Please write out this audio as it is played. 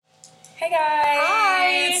guys.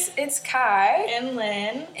 Hi. It's Kai. And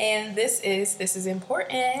Lynn. And this is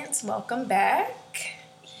important. Welcome back.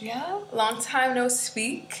 Yeah. Long time no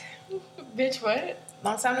speak. Bitch, what?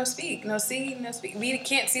 Long time no speak. No see, no speak. We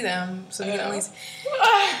can't see them, so we can only see.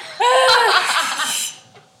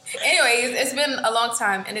 Anyways, it's been a long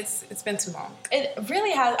time, and it's been too long. It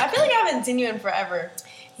really has. I feel like I haven't seen you in forever.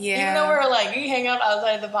 Yeah. Even though we're like, we hang out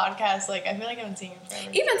outside the podcast, like, I feel like I haven't seen you in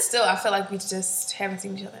forever. Even still, I feel like we just haven't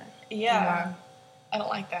seen each other. Yeah. I don't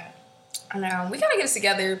like that. I know. We gotta get it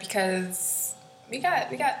together because we got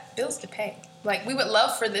bills to pay. Like, we would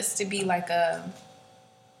love for this to be like a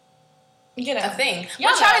thing.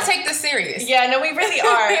 We're trying to take this serious. Yeah, no, we really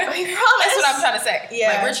are. We promise. That's what I'm trying to say.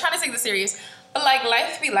 Yeah. Like, we're trying to take this serious. But, like,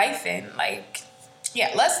 life be lifing. Like,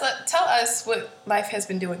 yeah, tell us what life has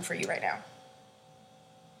been doing for you right now.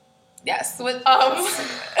 Yes. Where are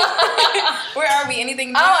we?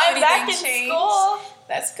 Anything new? I'm Anything back in changed? school.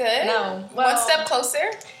 That's good. No. One step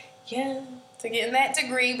closer. Yeah. To getting that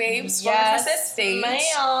degree, babes. Yes, Princess stage.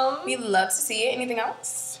 ma'am. We love to see it. Anything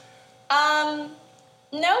else? No.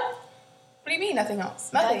 What do you mean, nothing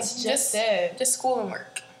else? Nothing. That's just it. Just school and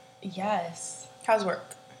work. Yes. How's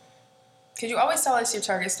work? Because you always tell us your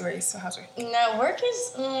Target stories, so how's work? No, work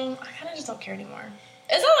is, I kind of just don't care anymore.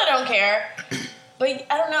 It's not that I don't care, but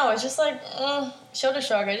I don't know. It's just like, shoulder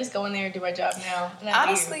shrug. I just go in there and do my job now. And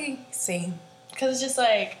Honestly, same. Because it's just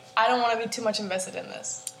like, I don't want to be too much invested in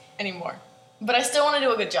this anymore. But I still want to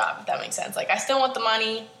do a good job, if that makes sense. Like, I still want the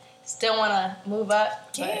money, still want to move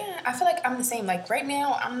up. Yeah, I feel like I'm the same. Like, right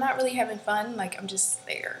now, I'm not really having fun. Like, I'm just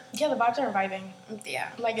there. Yeah, the vibes are reviving. Yeah.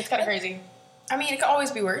 Like, it's kind of crazy. I mean, it could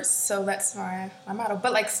always be worse, so that's my motto.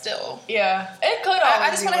 But, like, still. Yeah. It could always be I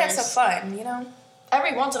just want to have some fun, you know?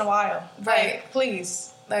 Every once in a while. Right. Like,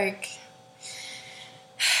 please. Like,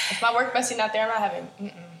 if my work bestie not there, I'm not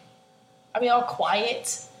having, I be all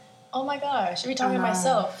quiet. Oh my gosh. I be talking to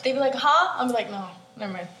myself. They be like, huh? I'm like, no,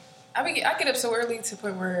 never mind. I get up so early to the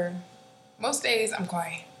point where most days I'm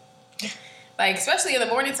quiet. Like, especially in the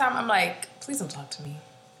morning time, I'm like, please don't talk to me.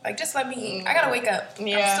 Like, just let me, I gotta wake up.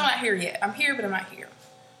 Yeah. I'm still not here yet. I'm here, but I'm not here.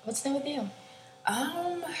 What's new with you?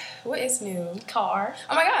 What is new? Car.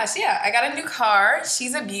 Oh my gosh, yeah. I got a new car.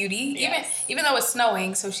 She's a beauty. Yes. Even though it's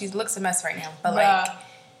snowing, so she looks a mess right now. But, like,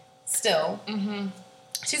 still. Mm-hmm.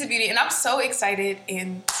 She's a beauty. And I'm so excited.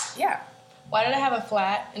 And, yeah. Why did I have a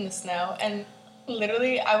flat in the snow? And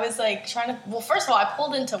literally, I was, like, trying to... Well, first of all, I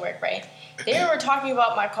pulled into work, right? They were talking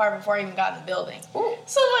about my car before I even got in the building. Ooh.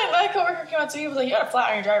 So, my coworker came up to me and was like, you got a flat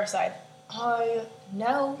on your driver's side.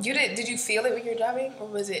 No. Did you feel it when you were driving? Or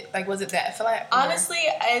was it that flat? Honestly,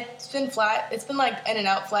 it's been flat. It's been, like, in and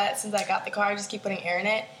out flat since I got the car. I just keep putting air in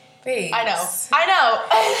it. Babes. I know.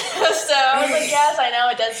 So, I was like, yes, I know,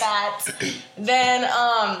 it does that. Then,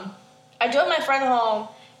 I drove my friend home.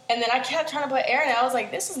 And then I kept trying to put air in it. I was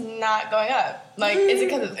like, this is not going up. Like, is it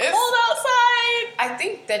because it's cold outside? I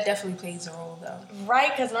think that definitely plays a role, though.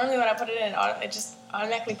 Right, because normally when I put it in, it just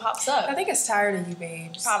automatically pops up. I think it's tired of you,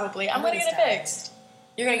 babes. Probably. I'm going to get it fixed.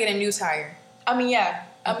 You're going to get a new tire. I mean, yeah.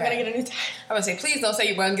 I'm going to get a new tire. I would say, please don't say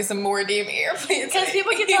you're going to get some more damn air. Because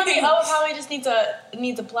people keep telling me, oh, it probably just needs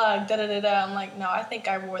a plug, da-da-da-da. I'm like, no, I think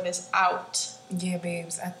I wore this out. Yeah,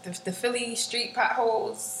 babes. The Philly street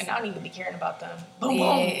potholes. And I don't even be caring about them. Boom,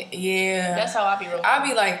 boom. Yeah. That's how I be rolling. I'll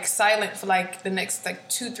be, like, silent for, like, the next, like,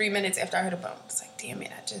 2-3 minutes after I heard a bump. It's like, damn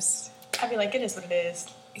it, I'll be like, it is what it is.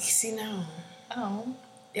 You see, no. Oh.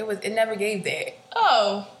 It never gave that.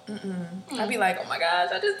 Oh. I'd be like, oh my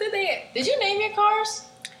gosh, I just did that. Did you name your cars?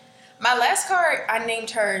 My last car, I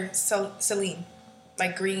named her Celine.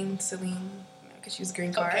 Like green Celine, because she was a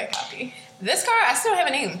green car. Okay, copy. This car, I still have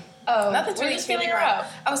a name. Oh. Nothing's really feeling her out.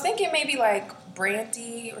 I was thinking maybe like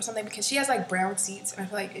Brandy or something, because she has like brown seats, and I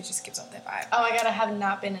feel like it just gives off that vibe. Oh my god, I have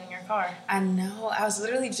not been in your car. I know. I was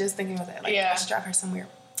literally just thinking about that. Like, yeah. I should drive her somewhere.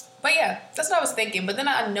 But yeah, that's what I was thinking. But then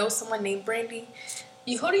I know someone named Brandy.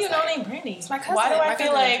 Who do you know named Brandy? It's my cousin. Why do I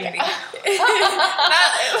feel like... Why do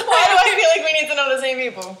I feel like we need to know the same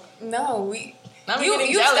people? No, You've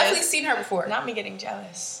jealous. definitely seen her before. Not me getting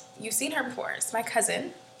jealous. You've seen her before. It's my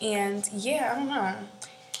cousin. And yeah, I don't know.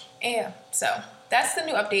 Yeah, so that's the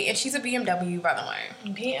new update. And she's a BMW, by the way.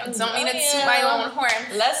 BMW. Don't mean to toot my own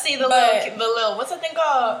horn. Let's see the little, what's that thing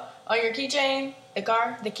called on your keychain?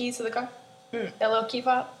 The keys to the car? That little key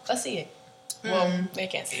fob? Let's see it. Well, they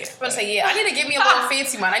can't see it. I was say, yeah, I need to give me a little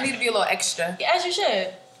fancy one. I need to be a little extra. Yeah, as you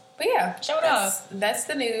should. But yeah. Show it off. That's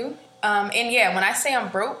the new. And yeah, when I say I'm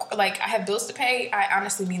broke, like I have bills to pay, I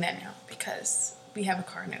honestly mean that now because we have a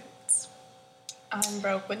car note. I'm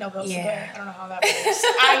broke with no bills to pay. I don't know how that works.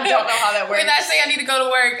 I don't know how that works. When I say I need to go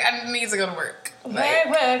to work, I need to go to work. Work.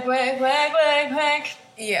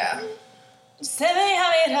 Yeah.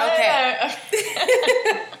 Happy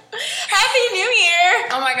New Year!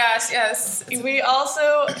 Oh my gosh, yes. We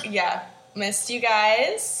also, missed you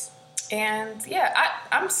guys. And yeah,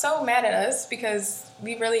 I'm so mad at us because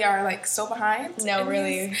we really are like so behind. No,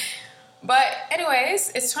 really. But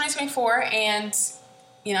anyways, it's 2024 and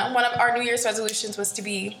you know, one of our New Year's resolutions was to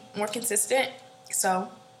be more consistent.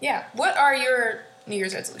 So yeah, what are your New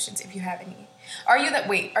Year's resolutions if you have any? Are you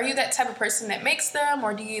that type of person that makes them,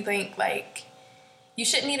 or do you think like you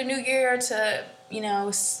shouldn't need a new year to, you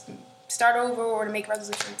know, start over or to make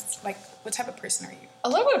resolutions? Like, what type of person are you? A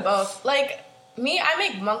little bit of both. Like, me, I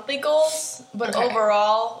make monthly goals, but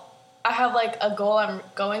overall, I have, like, a goal I'm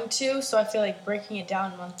going to, so I feel like breaking it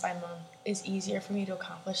down month by month is easier for me to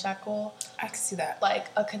accomplish that goal. I can see that. Like,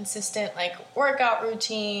 a consistent, like, workout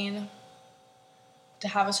routine, to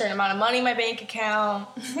have a certain amount of money in my bank account.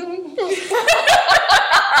 You're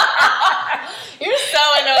so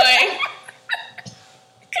annoying.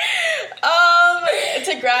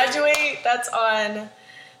 To graduate, that's one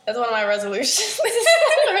of my resolutions.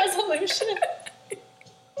 Resolution.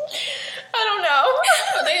 I don't know.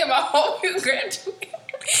 I'm thinking about hope you graduate.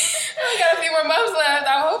 I got a few more months left.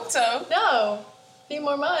 I hope so. No, a few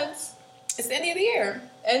more months. It's the end of the year.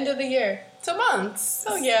 End of the year. 2 months.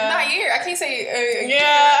 Oh yeah. Not year. I can't say.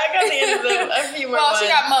 I got the end of a few more months. Well, she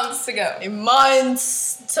got months to go.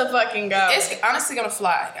 Months to fucking go. It's honestly gonna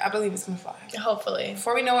fly. I believe it's gonna fly. Hopefully.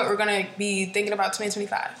 Before we know it, we're gonna be thinking about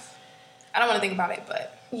 2025. I don't want to think about it,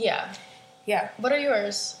 but yeah. What are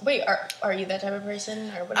yours? Wait, are you that type of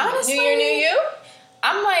person, or what? Honestly, New Year, new you?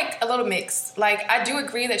 I'm like a little mixed. Like, I do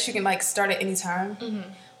agree that you can like start at any time,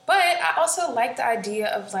 but I also like the idea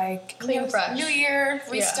of like clean, fresh, New Year,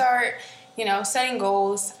 restart. You know, setting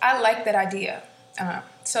goals. I like that idea.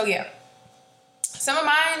 So yeah, some of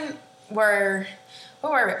mine were.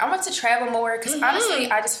 What were it? I want to travel more because honestly,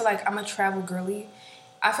 I just feel like I'm a travel girly.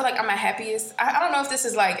 I feel like I'm my happiest. I don't know if this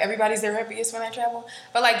is like everybody's their happiest when I travel,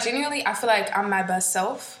 but like genuinely, I feel like I'm my best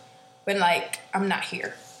self when like I'm not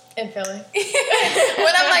here. In Philly.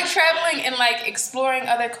 When I'm like traveling and like exploring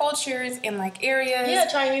other cultures and like areas. Yeah,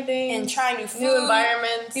 trying new things. And trying new food. New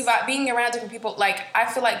environments. Being around different people. Like, I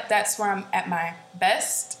feel like that's where I'm at my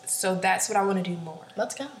best. So that's what I want to do more.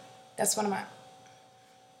 Let's go. That's one of my...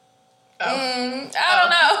 Oh. I don't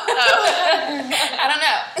know. I don't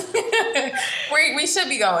know. We should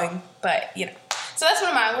be going, but you know. So that's one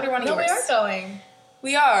of mine. What are one of yours? No, we are going.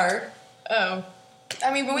 We are. Oh. I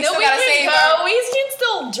mean, but we still gotta save. We can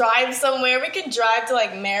still drive somewhere. We could drive to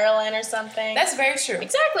like Maryland or something. That's very true.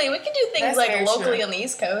 Exactly. We can do things like locally on the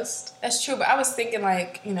East Coast. That's true, but I was thinking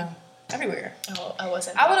like, you know, everywhere. Oh, I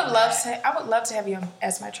wasn't. I would love to have you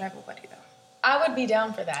as my travel buddy though. I would be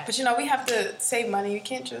down for that. But you know, we have to save money. You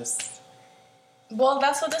can't just. Well,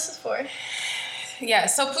 that's what this is for. Yeah.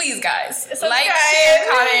 So please, guys, subscribe. like, share,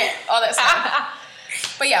 comment, all that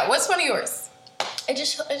stuff. But yeah, what's one of yours? I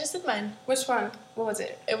just did mine. Which one? What was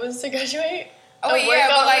it? It was to graduate. Oh yeah,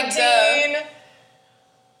 but like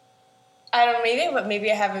I don't know,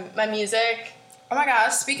 maybe I have my music. Oh my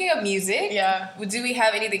gosh! Speaking of music, do we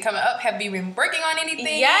have anything coming up? Have you been working on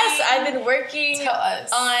anything? Yes, I've been working Tell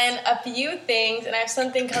us. on a few things, and I have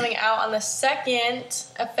something coming out on the 2nd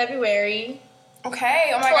of February.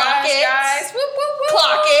 Okay. Oh my gosh, guys! Whoop, whoop, whoop.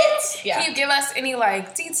 Clock it. Yeah. Can you give us any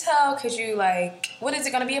like detail? Could you like, what is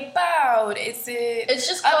it going to be about? Is it? It's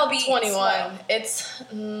just called upbeat, 21. slow? It's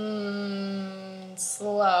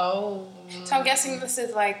slow. So I'm guessing this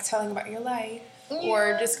is like telling about your life,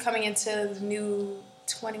 or just coming into the new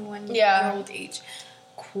 21-year-old age.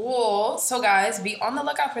 Cool. So guys, be on the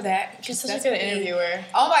lookout for that. She's such a good interviewer.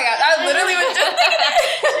 Oh my god, I literally was just thinking that.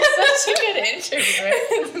 She's such a good interviewer.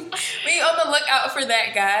 Be on the lookout for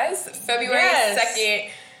that, guys. February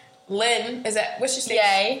 2nd. Lynn, what's your stage?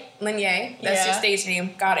 Yay. Lynn Yay. That's your stage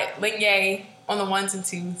name. Got it. Lynn Yay on the 1s and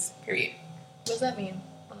 2s. Period. What does that mean?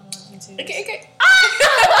 On the 1s and 2s. Okay.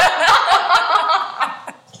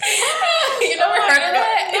 You never heard of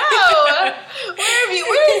that? No.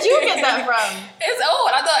 Where did you get that from? It's old.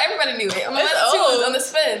 I thought everybody knew it. On the 1s and 2s, on the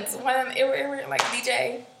spins. When it were like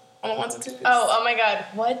DJ on the 1s and 2s. Oh my god.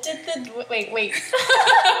 What did wait.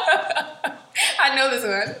 I know this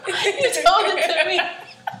one. You told it to me.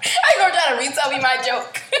 I gonna try to retell me my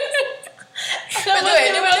joke. Do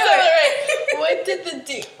it. What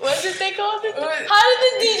did they call it? How did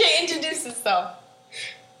the DJ introduce himself?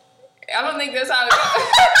 I don't think that's how it goes.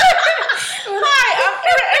 Hi,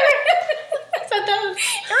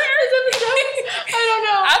 I don't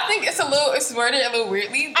know. I think it's worded a little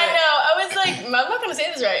weirdly. But I know. I was like, I'm not gonna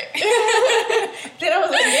say this right. Then I was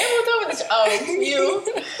like, man, what's over this? Oh,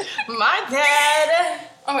 you. My bad.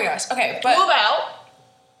 Oh my gosh. Okay, but move out.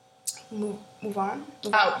 Move on?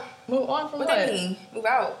 Move out. Move on from what? What that mean? Move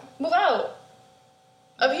out. Move out.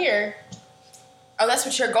 Of here. Oh, that's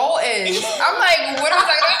what your goal is. I'm like, what is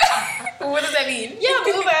that? What does that mean? Yeah,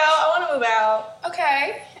 move out. I want to move out.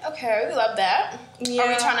 Okay, we love that. Yeah. Are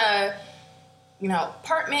we trying to,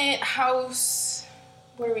 apartment, house?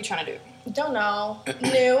 What are we trying to do? Don't know.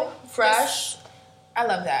 New, fresh. I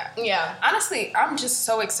love that. Yeah. Honestly, I'm just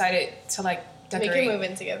so excited to decorate. We can move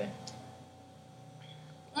in together.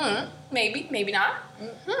 Maybe, maybe not.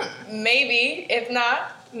 Maybe, if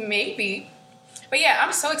not. Maybe. But yeah,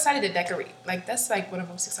 I'm so excited to decorate. That's what I'm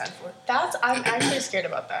most excited for. I'm actually scared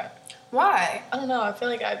about that. Why? I don't know. I feel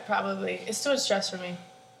like it's too much stress for me.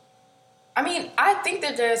 I mean, I think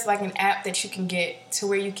that there's an app that you can get to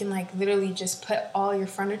where you can literally just put all your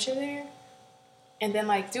furniture there and then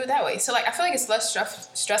do it that way. So I feel like it's less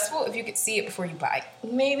stressful if you could see it before you buy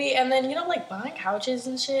it. Maybe. And then, buying couches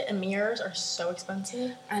and shit and mirrors are so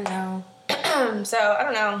expensive. I know. So, I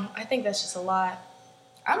don't know. I think that's just a lot.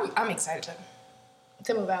 I'm excited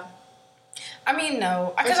to move out. I mean,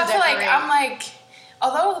 no. Because I feel like I'm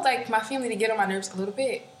although my family to get on my nerves a little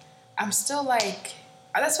bit, I'm still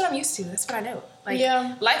that's what I'm used to. That's what I know.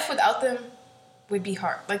 Life without them would be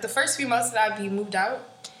hard. The first few months that I'd be moved out,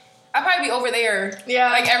 I'd probably be over there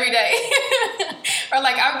every day. Or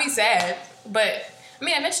I would be sad. But I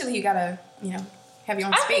mean, eventually you gotta, have your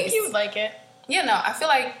own space. I think you would like it. Yeah, no, I feel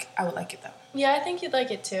like I would like it though. Yeah, I think you'd like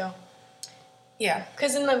it too. Yeah.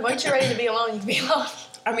 Because then once you're ready to be alone, you can be alone.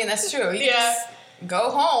 I mean, that's true. You just go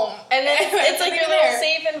home. And then it's your little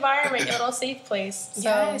safe environment, your little safe place. So.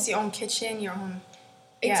 Yes, your own kitchen, your own...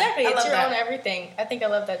 Yeah, exactly, it's your own everything. I think I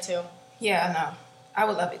love that too. Yeah, I know. I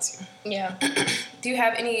would love it too. Yeah. Do you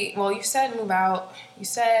have any... Well, you said move out. You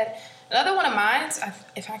said... Another one of mine,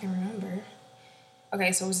 if I can remember.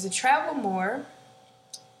 Okay, so it was to travel more.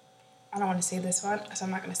 I don't want to say this one, so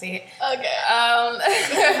I'm not going to say it. Okay. I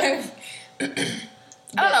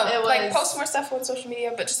don't know, post more stuff on social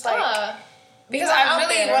media, but just because I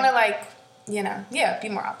really want to be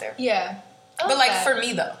more out there. Yeah. But for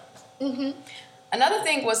me though. Mm-hmm. Another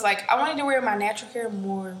thing was I wanted to wear my natural hair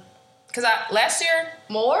more. Because last year.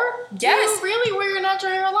 More? Yes. You really wear your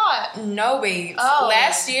natural hair a lot. No, babes. Oh.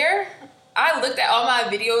 Last year, I looked at all my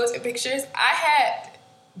videos and pictures. I had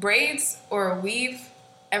braids or a weave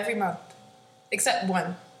every month. Except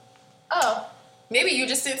one. Oh. Maybe you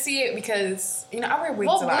just didn't see it because, I wear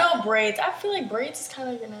wigs a lot. Well, no, braids. I feel like braids is kind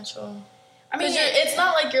of your natural. I mean, it's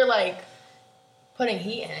not like you're putting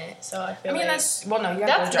heat in it, so I feel that's... Well, no, you have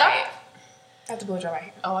to blow dry it. I have to blow dry my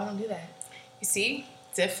hair. Oh, I don't do that. You see?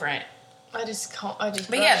 Different. I just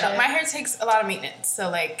But yeah, my hair takes a lot of maintenance.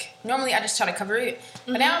 So, normally I just try to cover it.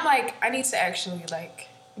 Mm-hmm. But now I'm I need to actually,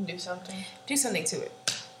 do something. Do something to it.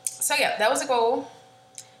 So, yeah, that was a goal.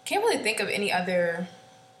 Can't really think of any other...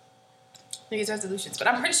 New Year's resolutions, but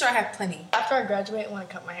I'm pretty sure I have plenty. After I graduate, I want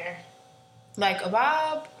to cut my hair. Like a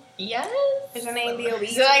bob? Yes. Is your name B-O-B?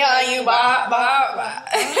 So I got you, bob.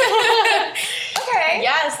 Okay.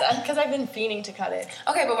 Yes, because I've been fiending to cut it.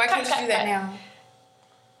 Okay, but why can't you do that now?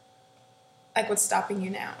 What's stopping you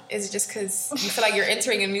now? Is it just because you feel like you're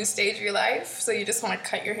entering a new stage of your life, so you just want to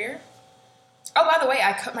cut your hair? Oh, by the way,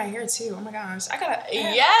 I cut my hair too. Oh my gosh, I gotta.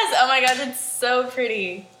 Yeah. Yes. Oh my gosh, it's so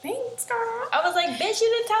pretty. Thanks, girl. I was like, bitch, you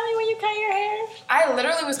didn't tell me when you cut your hair. I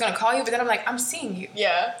literally was gonna call you, but then I'm seeing you.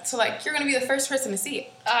 Yeah. So you're gonna be the first person to see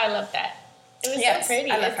it. I love that. It was so pretty.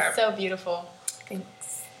 I love her. So beautiful.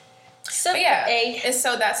 Thanks. So but yeah,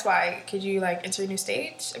 so that's why. Could you enter a new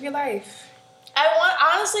stage of your life? I want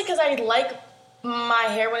honestly because I like my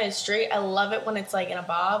hair when it's straight. I love it when it's in a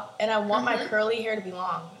bob, and I want my curly hair to be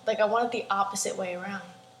long. I want it the opposite way around.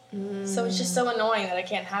 So it's just so annoying that I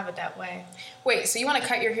can't have it that way. Wait, so you want to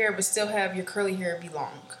cut your hair but still have your curly hair be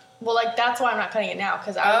long? Well, that's why I'm not cutting it now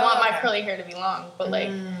because I want my curly hair to be long, but I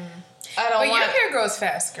don't. But your hair grows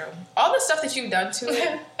fast, girl. All the stuff that you've done to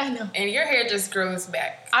it, I know, and your hair just grows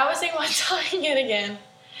back. I was thinking about tying it again.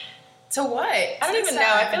 To what? I don't even know.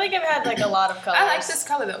 I feel like I've had a lot of colors. I like this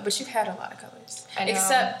color though, but you've had a lot of colors. I know.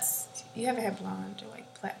 Except you haven't had blonde or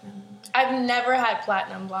platinum. I've never had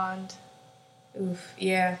platinum blonde. Oof,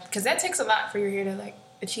 yeah, because that takes a lot for your hair to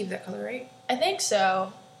achieve that color, right? I think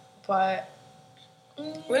so, but.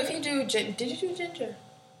 What if you do? Did you do ginger?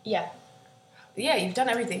 Yeah. Yeah, you've done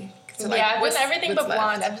everything. So, yeah, I've done everything but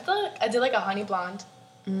blonde. I did a honey blonde.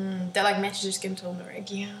 That matches your skin tone, right?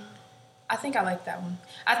 Yeah. I think I like that one.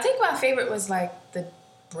 I think my favorite was the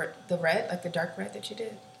red, the dark red that you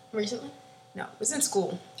did. Recently? No, it was in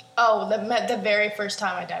school. Oh, the very first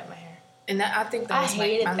time I dyed my hair. And I think that was my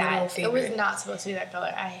little favorite. It was not supposed to be that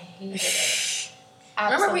color. I hated it.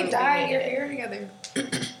 Remember we dyed your hair together?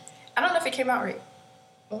 I don't know if it came out right.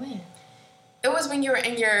 When? It was when you were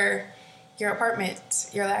in your apartment,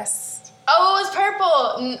 your last. Oh, it was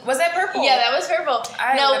purple. Was that purple? Yeah, that was purple.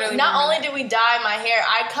 No, not only that. did we dye my hair,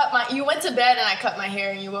 I cut my. You went to bed and I cut my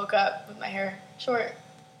hair, and you woke up with my hair short.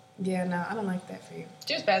 Yeah, no, I don't like that for you.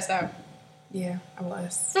 She was passed out. Yeah, I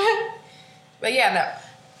was. But yeah, no.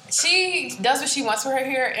 She does what she wants with her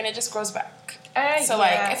hair, and it just grows back. So,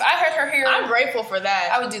 like, if I had her hair... I'm grateful for that.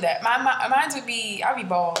 I would do that. Mine would be... I'd be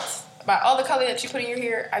bald. By all the color that you put in your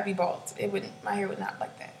hair, I'd be bald. It wouldn't... My hair would not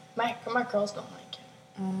like that. My girls don't like it.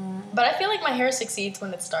 But I feel like my hair succeeds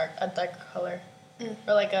when it's a dark color.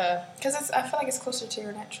 Or like a... Because I feel like it's closer to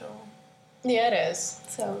your natural... Yeah, it is.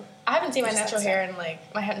 So... I haven't seen my natural hair in, like...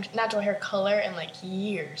 My natural hair color in, like,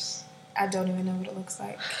 years. I don't even know what it looks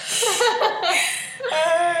like.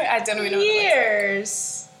 I don't even know what it looks like.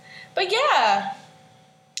 Years. But yeah.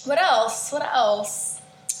 What else?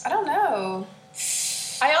 I don't know.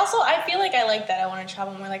 I feel like I like that. I want to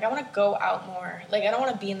travel more. Like, I want to go out more. Like, I don't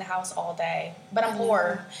want to be in the house all day. But I'm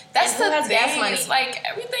poor. That's the thing. Gas money? It's like,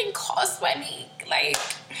 everything costs money. Like...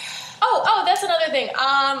 Oh, that's another thing.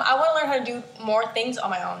 I want to learn how to do more things on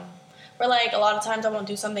my own. Where, like, a lot of times I won't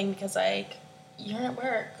do something because, like, you're at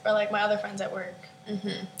work. Or, like, my other friends at work. Mm-hmm.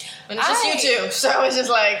 And it's just you two. So it's just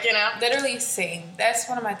like, you know. Literally same. That's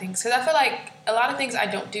one of my things. Because I feel like a lot of things I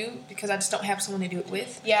don't do because I just don't have someone to do it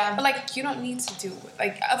with. Yeah. But, like, you don't need to do it.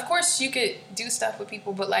 Like, of course you could do stuff with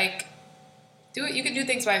people, but, like, you could do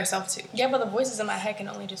things by yourself, too. Yeah, but the voices in my head can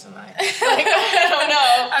only do so much. Like, I don't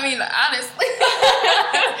know. I mean, honestly.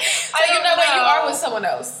 So you know when you are with someone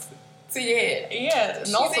else. To your head. Yeah,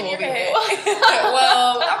 multiple people.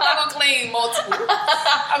 Well, I'm not gonna claim multiple.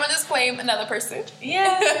 I'm gonna just claim another person.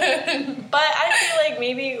 Yeah. But I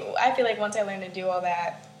feel like once I learn to do all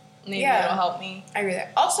that, maybe it'll help me. I agree with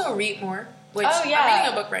that. Also read more. Which I'm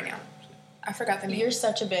reading a book right now. I forgot the name. You're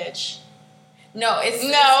such a bitch. No, it's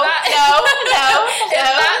not. No.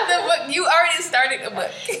 It's not the book. You already started the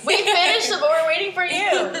book. We finished the book. We're waiting for you.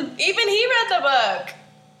 Even he read the book.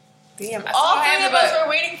 Damn, all three of us were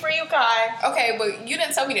waiting for you, Kai. Okay, but you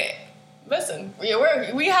didn't tell me that. Listen, we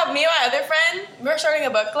have me and my other friend. We're starting a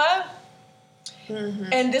book club.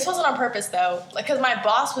 Mm-hmm. And this wasn't on purpose, though. Like, because my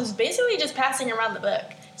boss was basically just passing around the book.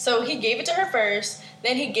 So he gave it to her first.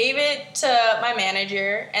 Then he gave it to my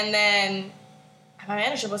manager. And then my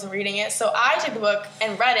manager wasn't reading it. So I took the book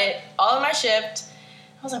and read it all in my shift.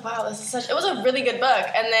 I was like, wow, it was a really good book.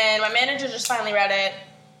 And then my manager just finally read it.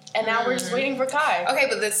 And now we're just waiting for Kai. Okay,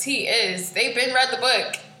 but the tea is, they've been read the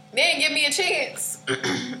book. They didn't give me a chance.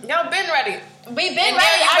 Y'all been ready. We've been ready.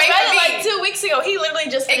 I read it like 2 weeks ago. He literally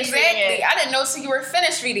just finished reading it. I didn't know till you were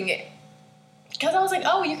finished reading it. Because I was like,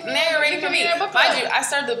 oh, you can now you're ready for me. Mind you, I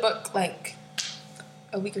started the book like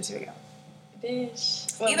a week or two ago.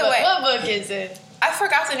 Bitch. Either way. What book is it? I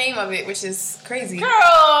forgot the name of it, which is crazy. Girl!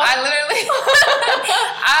 I literally...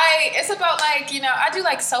 it's about, like, you know, I do,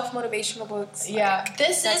 like, self-motivational books. Yeah. Like,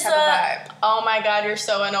 this is a... Oh, my God, you're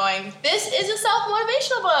so annoying. This is a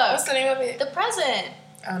self-motivational book. What's the name of it? The Present.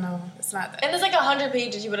 Oh, no. It's not that. And it's like 100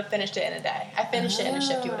 pages. You would have finished it in a day. I finished it in a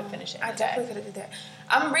shift. You would have finished it in a day. I definitely could have did that.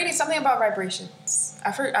 I'm reading something about vibrations.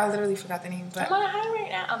 I literally forgot the name. But I'm on a high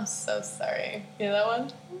right now. I'm so sorry. You know that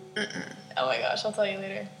one? Mm-mm. Oh, my gosh. I'll tell you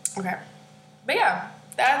later. Okay. But yeah,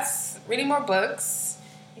 that's reading more books.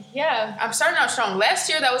 Yeah. I'm starting out strong. Last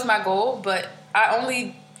year, that was my goal, but I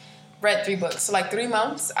only read 3 books. So, like, 3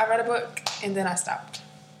 months, I read a book, and then I stopped.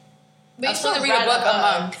 I'm supposed to read a book a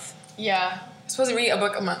month. Yeah. I'm supposed to read a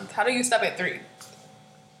book a month. How do you stop at 3?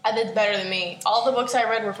 I did better than me. All the books I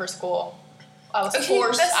read were for school. I was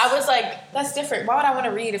forced. I was like... That's different. Why would I want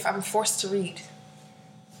to read if I'm forced to read?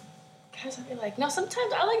 Because I feel like... No,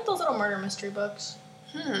 sometimes I like those little murder mystery books.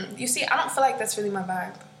 You see, I don't feel like that's really my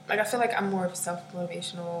vibe. Like, I feel like I'm more of a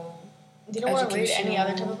self-motivational, You don't want to read any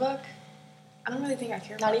other type of book? I don't really think I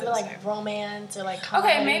care Not about even, like, romance or, like,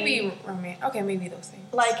 comedy. Okay, maybe romance. Okay, maybe those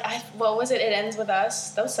things. Like, what was it? It Ends With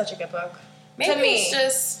Us? That was such a good book. Maybe to me. It's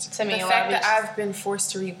just the fact that I've been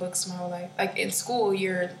forced to read books my whole life. Like, in school,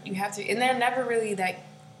 you have to... And they're never really, like,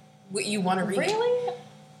 what you want to read. Really?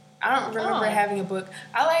 I don't remember having a book.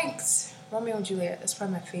 I liked Romeo and Juliet. That's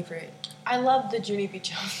probably my favorite. I love the Junie B.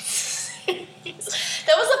 Jones series.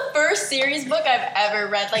 That was the first series book I've ever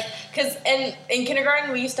read. Like, because in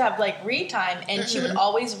kindergarten, we used to have, like, read time, and she would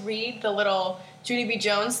always read the little Junie B.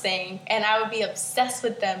 Jones thing, and I would be obsessed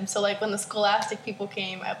with them. So, like, when the Scholastic people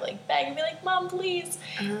came, I'd, like, beg and be like, Mom, please.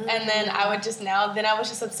 And then I was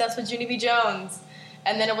just obsessed with Junie B. Jones.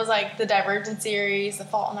 And then it was, like, the Divergent series, The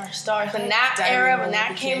Fault in Our Stars. And that era, when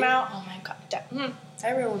that came out, oh, my God.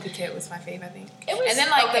 Everyone Would Be Kid was my favorite, I think. It was, and then,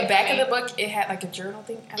 like, the back of the book, it had, like, a journal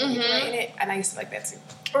thing. I think in it, and I used to like that, too.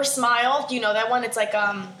 Or Smile. You know that one? It's like,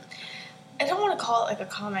 I don't want to call it like a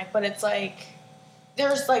comic, but it's like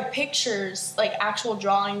there's like pictures, like actual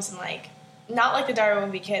drawings and like not like the Diary of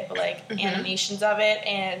a Wimpy Kid, but like animations of it,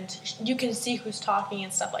 and you can see who's talking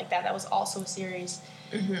and stuff like that. That was also a series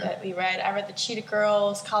that we read. I read the Cheetah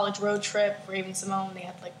Girls, College Road Trip, Raven Simone. They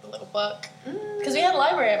had like the little book because we had a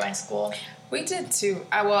library at my school. We did too.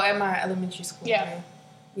 Well, at my elementary school. Yeah,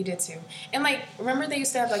 we did too. And like, remember they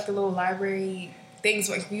used to have like the little library things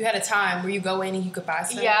where you had a time where you go in and you could buy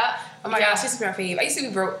stuff. Yeah. Oh my gosh, this used to be my fave. I used to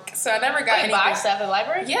be broke, so I never got anything. Buy stuff at the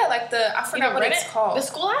library? Yeah, like I forgot what it's called. The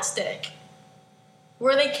Scholastic.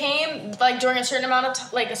 Where they came, like, during a certain amount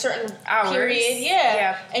of like, a certain hours. Period.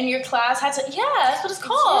 Yeah. And your class had to, that's what it's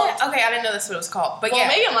called. Yeah. Okay, I didn't know that's what it was called. But well,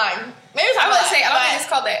 maybe I'm lying. Maybe it's I was going to say, I don't think it's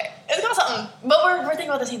called that. It's called something. But we're thinking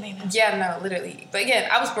about the same thing now. Yeah, no, literally. But again,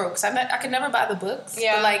 I was broke, so I could never buy the books.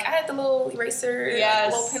 Yeah. But, like, I had the little eraser, the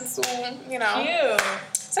little pencil, you know. Cute.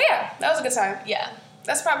 So, yeah, that was a good time. Yeah.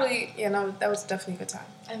 That's probably, that was definitely a good time.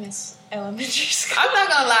 I miss elementary school. I'm not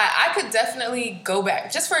going to lie. I could definitely go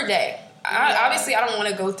back just for a day. Obviously, I don't want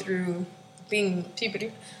to go through being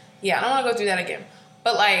puberty. Yeah, I don't want to go through that again.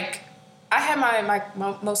 But, like, I had my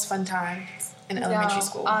most fun times in elementary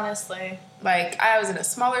school. Honestly. Like, I was in a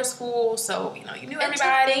smaller school, so, you knew everybody.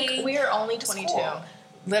 I think we are only 22. Cool.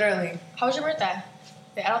 Literally. How was your birthday?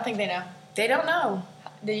 I don't think they know. They don't know.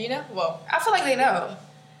 Did you know? Whoa. I feel like they know.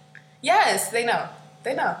 Yes, they know.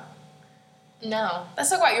 They know. No.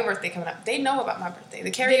 Let's talk about your birthday coming up. They know about my birthday.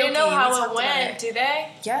 The karaoke. They didn't know how it went, do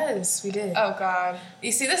they? Yes, we did. Oh, God.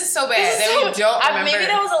 You see, this is so bad that we don't remember. Maybe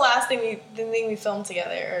that was the last thing we filmed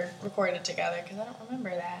together or recorded together, because I don't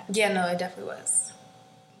remember that. Yeah, no, it definitely was.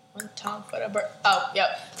 One time for the birthday. Oh,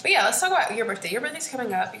 yep. But yeah, let's talk about your birthday. Your birthday's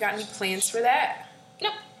coming up. You got any plans for that?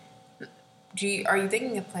 Nope. Are you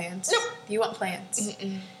thinking of plans? Nope. Do you want plans?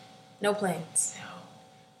 Mm-mm. No plans. No.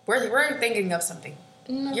 We're thinking of something.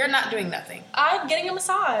 No. You're not doing nothing. I'm getting a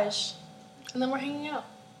massage. And then we're hanging out.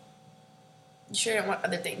 You sure don't want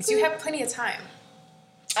other things? You have plenty of time.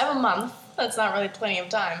 I have a month. That's not really plenty of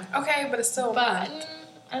time. Okay, but it's still a month.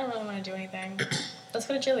 I don't really want to do anything. Let's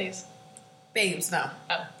go to Chili's. Babes, no.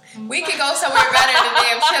 Oh. We could go somewhere better than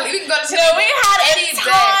damn Chili. We can go to Chili. No, we had any a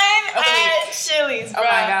time day at Chili's, bro. Oh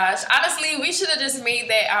my gosh. Honestly, we should have just made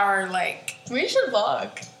that our, like... We should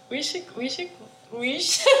vlog. We should make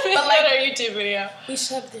like, our YouTube video. We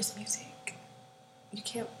should, but there's music. You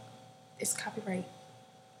can't... It's copyright.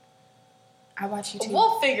 I watch YouTube.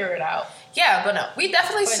 We'll figure it out. Yeah, but no. We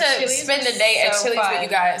definitely should spend a day at Chili's with you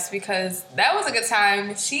guys, because that was a good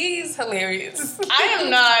time. She's hilarious. I am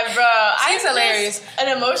not, bro. She's hilarious.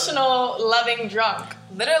 An emotional, loving drunk.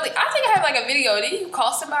 Literally. I think I have like a video. Did you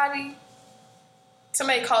call somebody?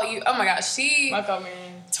 Somebody called you. Oh my gosh. She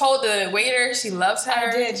told the waiter she loves her. I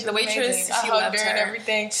did. The waitress, she hugged her and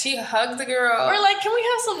everything. She hugged the girl. We're like, can we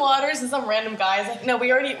have some waters? And some random guys like, no, I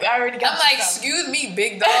already got. I'm like, excuse me,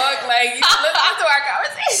 big dog. Like, you listen to our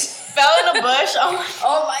conversation. Fell in a bush.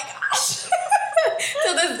 Oh my gosh.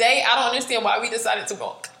 To this day, I don't understand why we decided to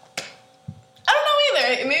walk. I don't know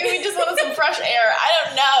either. Maybe we just wanted some fresh air. I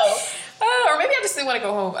don't know. Or maybe I just didn't want to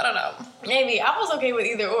go home. I don't know. Maybe. I was okay with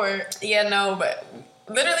either or. Yeah, no, but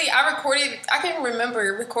literally I can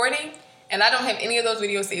remember recording, and I don't have any of those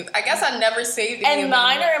videos saved. I guess I never saved any of them.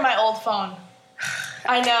 And mine are in my old phone.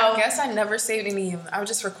 I know. I guess I never saved any of them. I was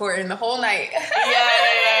just recording the whole night.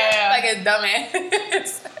 Yeah. Like a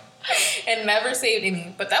dumbass. And never saved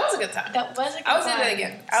any. But that was a good time. That was a good time. I would do that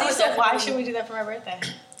again. So why should we do that for my birthday?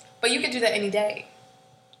 But you could do that any day.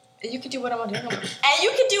 You could do what I want to do. And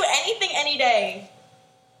you could do anything any day.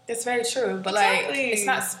 It's very true. But like, it's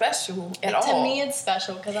not special at all. To me, it's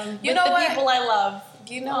special because I'm with the people I love.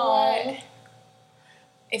 You know what?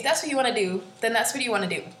 If that's what you want to do, then that's what you want to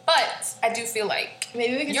do. But I do feel like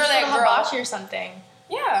maybe we could you're just that go to girl. hibachi or something.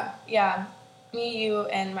 Yeah. Yeah. Me, you,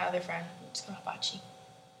 and my other friend. Just go to hibachi.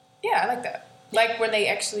 Yeah, I like that. Like when they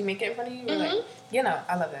actually make it in front of you. Like,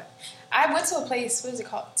 I love that. I went to a place, what is it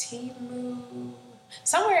called? Timu.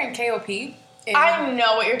 Somewhere in KOP. I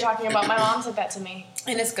know what you're talking about. My mom said that to me.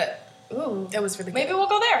 And it's good. Ooh. It was really good. Maybe we'll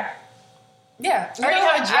go there. Yeah. I already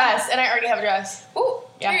have a dress, and I already have a dress. Ooh,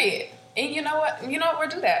 period. And you know what? We'll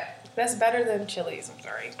do that. That's better than Chili's. I'm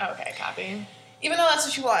sorry. Okay, copy. Even though that's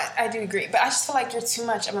what you want, I do agree. But I just feel like you're too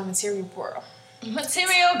much of a material girl.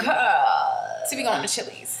 Material girl. To be going to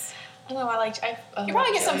Chili's. I know, you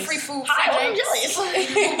probably get some free food, free drinks.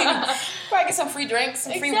 Probably get some free drinks,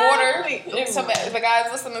 some free water. If the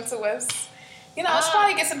guys listening to us. Let's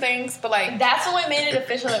probably get some things, but like... That's when we made it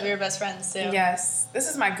official that we were best friends, too. Yes. This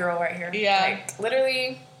is my girl right here. Yeah. Like,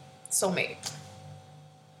 literally, soulmate.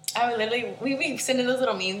 We be sending those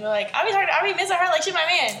little memes. We're like, I be missing her like she's my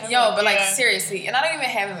man. Yo, but like, seriously. And I don't even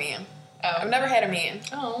have a man. Oh. I've never had a man.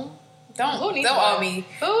 Oh. Don't all me.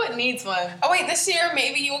 Who needs one? Oh wait, this year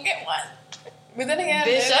maybe you'll get one. But then again,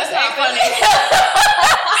 Bitch, that's not funny.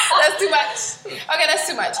 That's too much. Okay, that's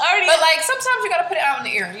too much. But like sometimes you gotta put it out in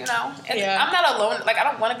the air, you know? And I'm not a loner. Like I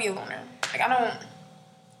don't want to be a loner. Like I don't,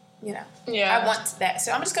 you know. Yeah. I want that.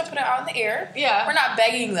 So I'm just gonna put it out in the air. Yeah. We're not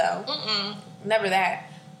begging though. Never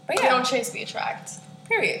that. But yeah. We don't chase, we attract.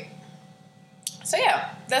 Period. So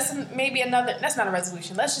yeah, that's maybe another. That's not a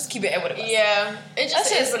resolution. Let's just keep it at what it was. Yeah, it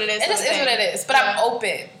just is what it is. It just is what it is. But I'm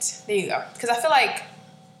open. There you go. Because I feel like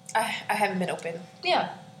I haven't been open. Yeah,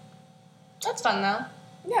 that's fun though.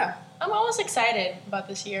 Yeah, I'm always excited about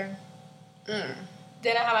this year. Then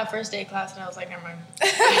I had my first day of class, and I was like, never mind.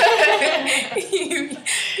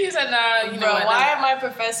 you said, nah, you know Bro, what? why my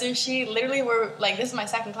professor, she literally were like, this is my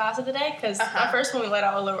second class of the day, because my first one we let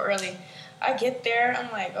out a little early. I get there, I'm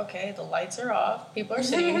like, okay, the lights are off. People are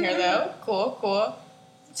sitting in here, though. Cool.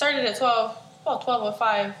 Started at 12, about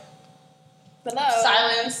 12:05. Hello.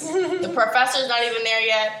 Silence. The professor's not even there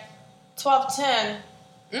yet. 12:10.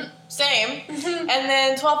 Same. And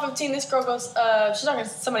then 12:15, this girl goes, she's talking to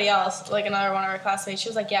somebody else, like another one of her classmates. She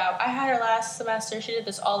was like, yeah, I had her last semester. She did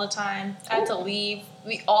this all the time. I had to leave.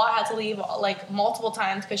 We all had to leave like multiple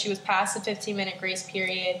times because she was past the 15-minute grace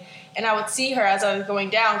period. And I would see her as I was going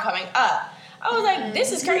down, coming up. I was like,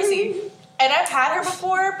 this is crazy. And I've had her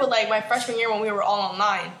before, but like my freshman year when we were all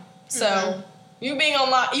online. So you being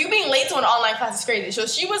late to an online class is crazy. So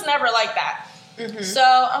she was never like that. So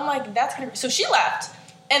I'm like, that's kind of, so she left.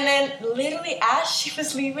 And then literally as she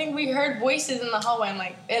was leaving, we heard voices in the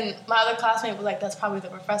hallway. And my other classmate was like, that's probably the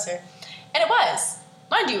professor. And it was.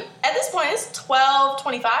 Mind you, at this point, it's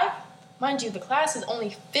 12:25. Mind you, the class is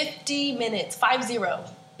only 50 minutes, 50.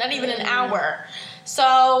 Not even an hour.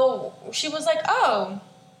 So she was like, oh,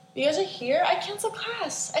 you guys are here? I canceled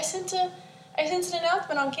class. I sent an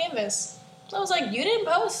announcement on Canvas. I was like, you didn't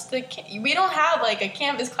post we don't have like a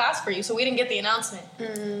Canvas class for you, so we didn't get the announcement.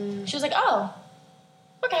 She was like, oh,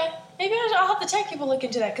 okay. Maybe I'll have the tech people look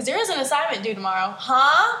into that because there is an assignment due tomorrow.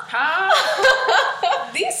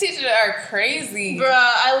 These teachers are crazy. Bruh,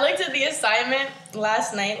 I looked at the assignment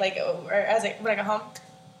last night, like when I got home.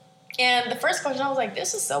 And the first question, I was like,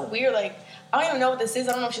 this is so weird. Like, I don't even know what this is.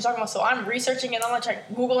 I don't know what she's talking about. So I'm researching it. I'm like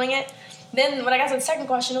Googling it. Then when I got to the second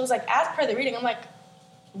question, it was like, as per the reading. I'm like,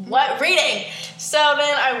 what reading? So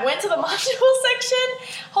then I went to the module section.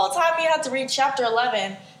 Whole time you had to read chapter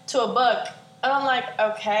 11 to a book. And I'm like,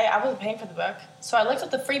 okay, I wasn't paying for the book. So I looked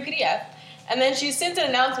at the free PDF. And then she sent an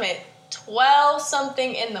announcement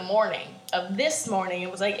 12-something in the morning of this morning. It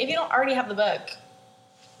was like, if you don't already have the book,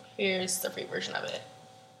 here's the free version of it.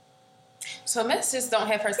 So Miss just don't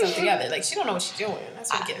have her stuff together. Like she don't know what she's doing.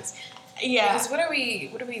 That's what it is. Yeah. Because what are we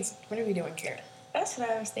doing, Karen? That's what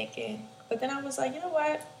I was thinking. But then I was like, you know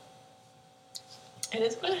what? It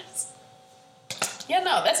is what it is. Yeah,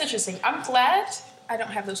 no, that's interesting. I'm glad I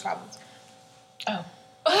don't have those problems. Oh.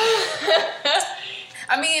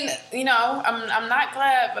 I mean, you know, I'm not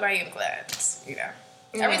glad, but I am glad. You know,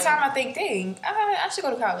 every time I think, dang, I should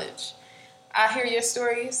go to college. I hear your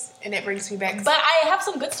stories, and it brings me back. But I have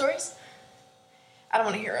some good stories. I don't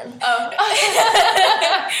want to hear them. Oh.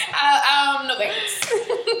 No thanks.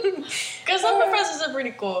 Because some professors are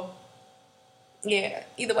pretty cool. Yeah,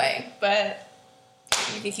 either way. But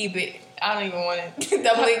you can keep it. I don't even want it.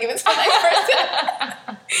 Double it, give it to the next person.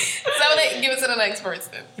 Double it, give it to the next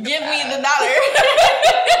person. Give me the dollar.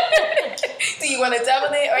 Do you want to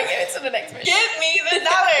double it or give it to the next person? Give me the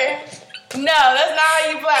dollar. No, that's not how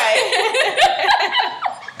you play.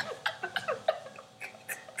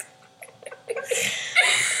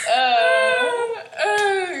 I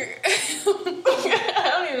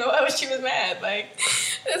don't even know why she was mad. Like,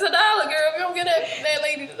 it's $1, girl. If you don't get that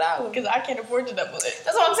lady $1. Because I can't afford to double it.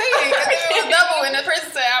 That's what I'm saying. Because if it was double and the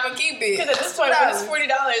person said, I'm going to keep it. Because at this point, when it's $40,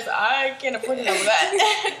 I can't afford to double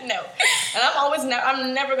that. No. And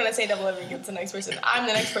I'm never going to say double ever give it to the next person. I'm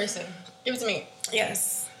the next person. Give it to me.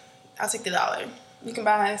 Yes. I'll take the $1. You can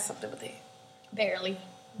buy something with it. Barely.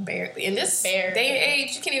 In this day and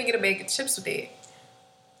age, you can't even get a bag of chips with it.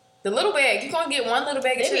 The little bag, you're going to get one little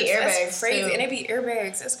bag of chips. That's crazy. Too. And they be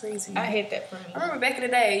airbags. That's crazy. I hate that for me. I remember back in the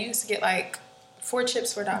day, you used to get like 4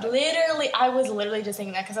 chips for $1. Literally, I was literally just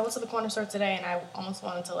thinking that because I went to the corner store today and I almost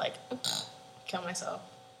wanted to like kill myself.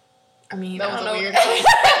 I mean, that was weird.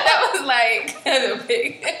 That was like a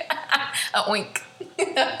big a oink.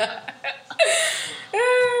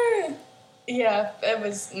 Yeah, it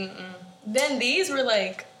was. Then these were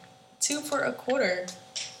like 2 for $0.25.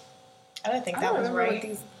 I didn't think that was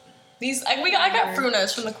right. These I got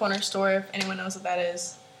Frunas from the corner store. If anyone knows what that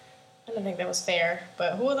is, didn't think that was fair,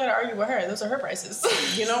 but who would let her argue with her? Those are her prices.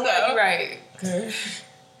 You know what? You're right.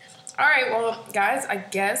 All right, well, guys, I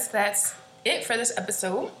guess that's it for this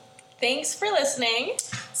episode. Thanks for listening.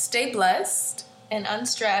 Stay blessed. And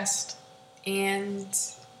unstressed. And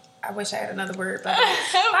I wish I had another word, but bye,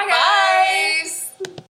 Bye. guys.